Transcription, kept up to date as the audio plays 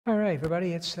All right,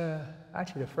 everybody, it's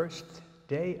actually the first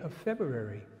day of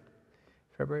February,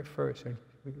 February 1st. And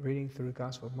we're reading through the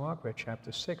Gospel of Mark, we're at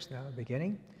chapter 6 now,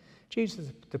 beginning.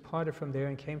 Jesus departed from there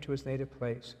and came to his native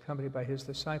place, accompanied by his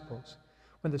disciples.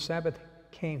 When the Sabbath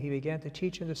came, he began to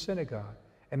teach in the synagogue,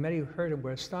 and many who heard him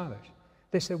were astonished.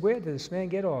 They said, "Where did this man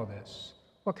get all this?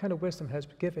 What kind of wisdom has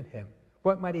been given him?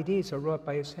 What mighty deeds are wrought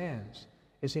by his hands?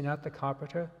 Is he not the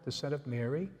carpenter, the son of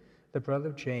Mary, the brother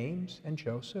of James and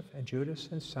Joseph and Judas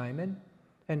and Simon,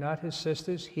 and not his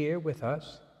sisters here with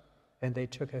us?" And they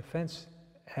took offense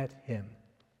at him.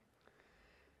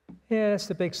 Yeah, that's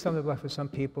the big stumbling block for some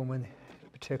people, when,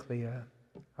 particularly our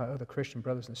other Christian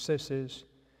brothers and sisters,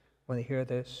 when they hear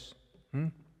this.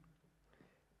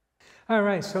 All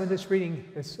right, so in this reading,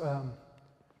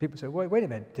 people say, wait a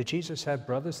minute, did Jesus have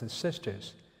brothers and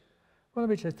sisters? Well, let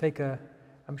me just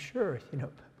I'm sure,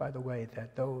 by the way,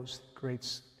 that those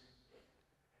great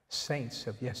saints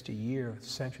of yesteryear,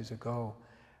 centuries ago,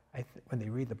 when they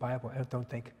read the Bible, I don't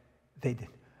think they did.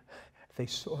 They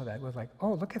saw that. It was like,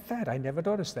 oh, look at that. I never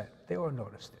noticed that. They all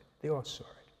noticed it. They all saw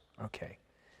it. Okay.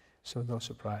 So no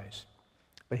surprise.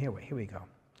 But here we go.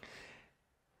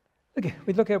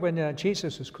 We look at when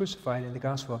Jesus was crucified in the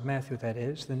Gospel of Matthew, that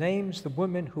is. The names, the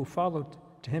women who followed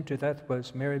to him to death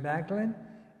was Mary Magdalene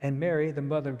and Mary, the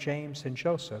mother of James and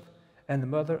Joseph, and the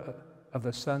mother of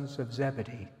the sons of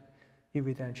Zebedee. You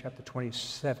read that in chapter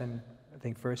 27, I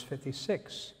think verse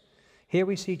 56. Here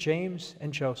we see James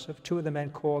and Joseph, two of the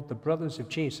men called the brothers of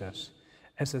Jesus,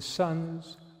 as the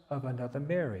sons of another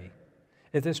Mary.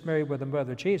 If this Mary were the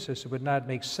mother of Jesus, it would not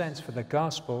make sense for the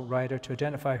gospel writer to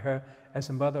identify her as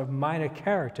the mother of minor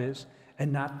characters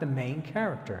and not the main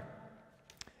character.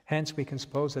 Hence, we can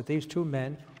suppose that these two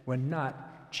men were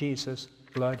not Jesus'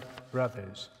 blood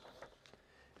brothers.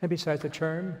 And besides, the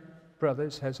term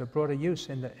brothers has a broader use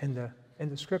in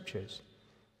the scriptures.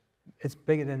 It's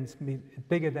bigger than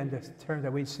the term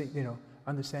that we see,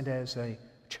 understand as a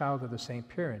child of the same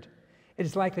parent. It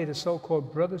is likely the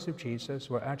so-called brothers of Jesus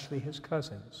were actually his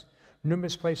cousins.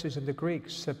 Numerous places in the Greek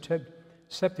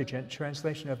Septuagint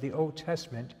translation of the Old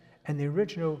Testament and the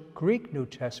original Greek New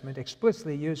Testament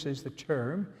explicitly uses the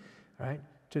term, right,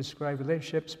 to describe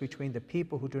relationships between the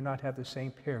people who do not have the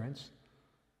same parents.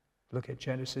 Look at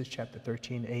Genesis chapter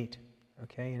 13:8,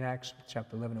 okay, and Acts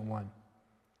chapter 11:1.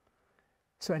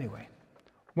 So anyway,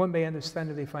 one may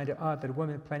understandably find it odd that a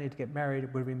woman planning to get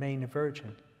married would remain a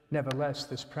virgin. Nevertheless,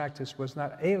 this practice was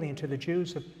not alien to the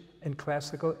Jews in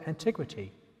classical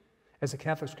antiquity. As the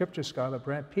Catholic scripture scholar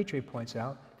Brant Petrie points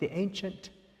out, the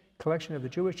ancient collection of the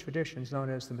Jewish traditions known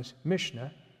as the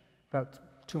Mishnah, about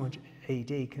 200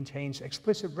 AD, contains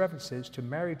explicit references to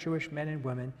married Jewish men and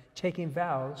women taking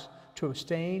vows to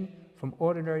abstain from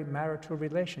ordinary marital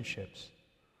relationships.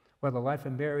 While the life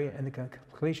of Mary and the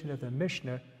completion of the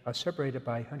Mishnah are separated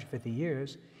by 150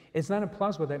 years, it's not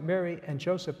implausible that Mary and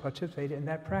Joseph participated in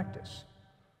that practice.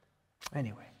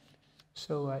 Anyway,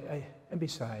 so and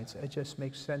besides, it just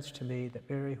makes sense to me that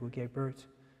Mary, who gave birth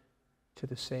to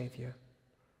the Savior,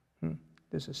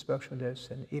 there's a specialness,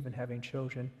 and even having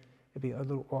children, it'd be a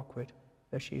little awkward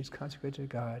that she is consecrated to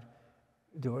God,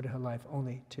 devoted her life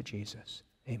only to Jesus.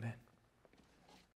 Amen.